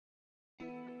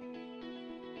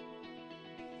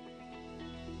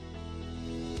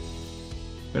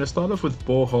I'm going to start off with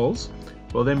boreholes.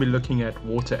 We'll then be looking at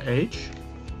water age.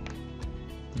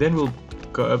 Then we'll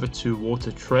go over to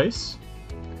water trace.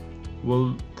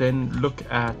 We'll then look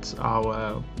at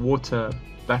our water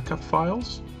backup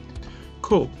files.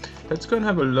 Cool. Let's go and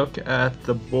have a look at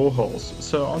the boreholes.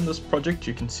 So on this project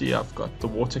you can see I've got the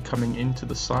water coming into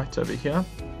the site over here,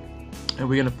 and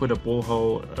we're going to put a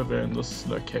borehole over in this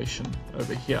location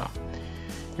over here.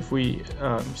 If we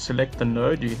select the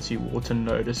node, you can see water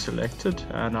node is selected,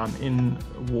 and I'm in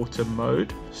water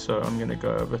mode, so I'm going to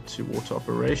go over to water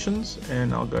operations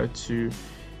and I'll go to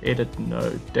edit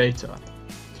node data.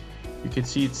 You can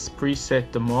see it's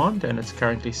preset demand and it's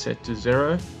currently set to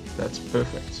 0. That's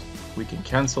perfect. We can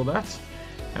cancel that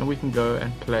and we can go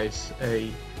and place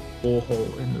a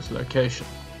borehole in this location.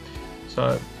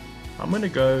 So I'm going to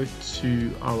go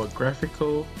to our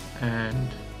graphical and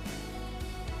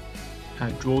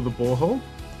draw the borehole.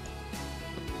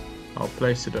 I'll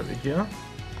place it over here.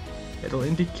 It'll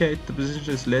indicate the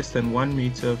position is less than 1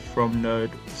 meter from node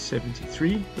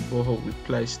 73. The borehole will be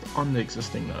placed on the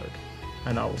existing node,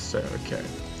 and I will say OK.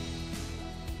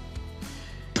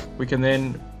 We can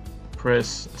then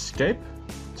press escape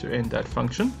to end that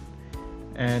function,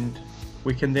 and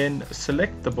we can then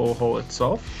select the borehole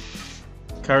itself.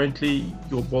 Currently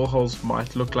your boreholes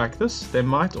might look like this. They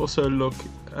might also look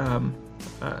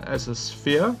as a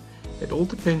sphere. It all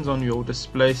depends on your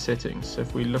display settings. So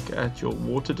if we look at your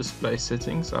water display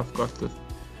settings, I've got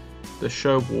the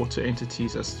show water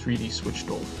entities as 3D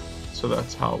switched off. So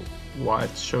that's why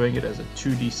it's showing it as a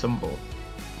 2D symbol.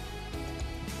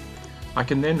 I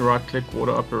can then right click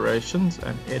water operations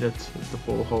and edit the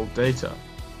borehole data.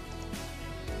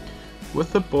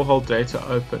 With the borehole data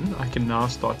open, I can now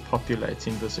start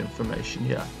populating this information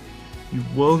here. You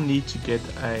will need to get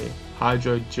a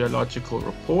hydrogeological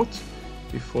report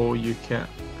before you can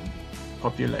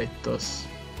populate this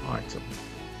item.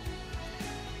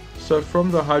 So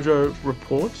from the hydro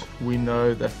report, we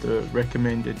know that the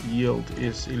recommended yield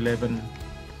is 11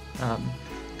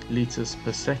 liters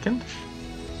per second.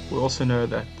 We also know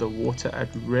that the water at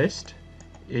rest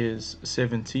is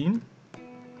 17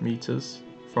 meters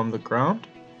from the ground,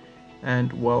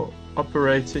 and while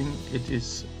operating it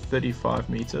is 35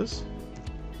 meters.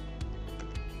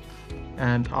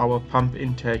 And our pump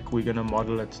intake, we're going to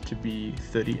model it to be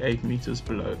 38 meters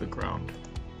below the ground.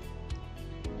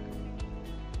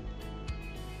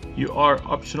 You are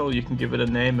optional, you can give it a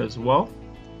name as well.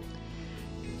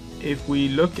 If we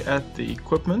look at the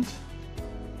equipment,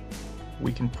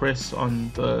 we can press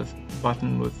on the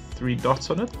button with 3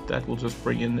 dots on it. That will just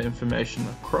bring in the information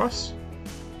across.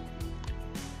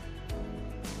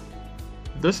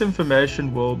 This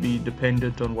information will be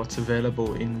dependent on what's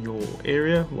available in your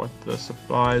area, what the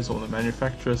suppliers or the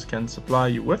manufacturers can supply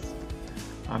you with.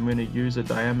 I'm going to use a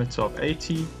diameter of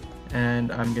 80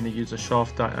 and I'm going to use a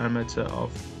shaft diameter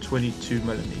of 22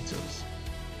 millimeters.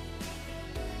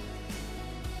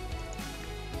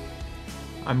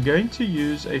 I'm going to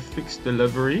use a fixed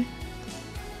delivery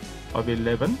of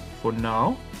 11 for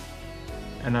now,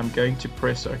 and I'm going to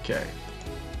press OK.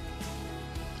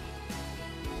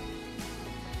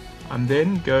 I'm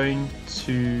then going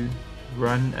to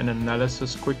run an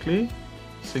analysis quickly,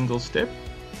 single step,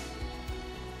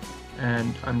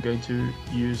 and I'm going to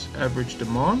use average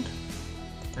demand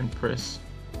and press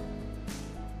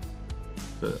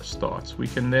the start. We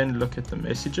can then look at the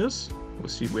messages. We'll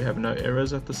see we have no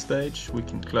errors at this stage. We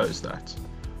can close that.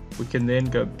 We can then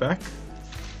go back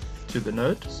to the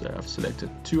node. So I've selected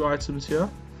 2 items here.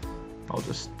 I'll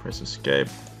just press escape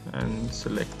and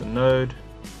select the node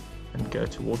and go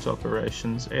to water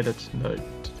operations, edit node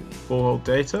borehole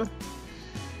data.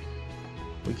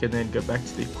 We can then go back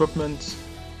to the equipment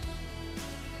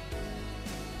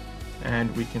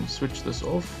and we can switch this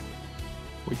off.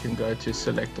 We can go to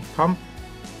select the pump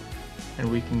and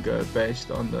we can go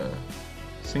based on the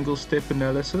single step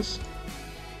analysis.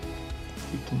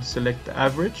 We can select the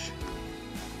average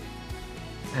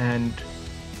and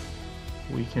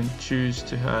we can choose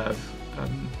to have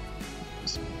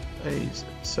a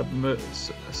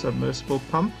submersible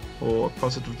pump or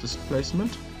positive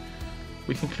displacement.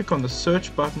 We can click on the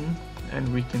search button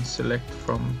and we can select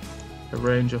from a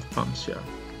range of pumps here.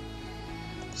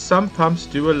 Some pumps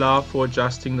do allow for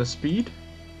adjusting the speed.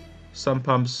 Some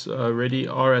pumps already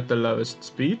are at the lowest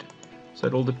speed, so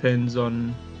it all depends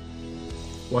on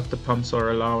what the pumps are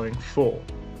allowing for.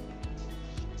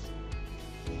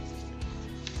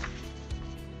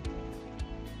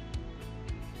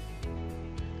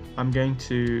 I'm going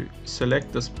to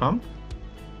select this pump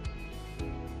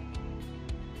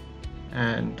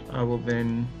and I will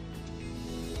then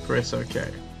press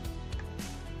OK.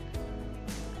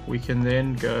 we can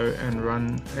then go and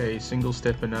run a single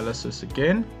step analysis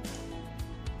again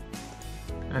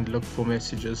and look for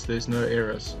messages. There's no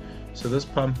errors. So this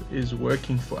pump is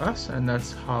working for us, and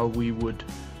that's how we would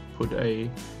put a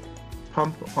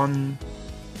pump on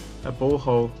a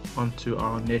borehole onto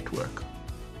our network.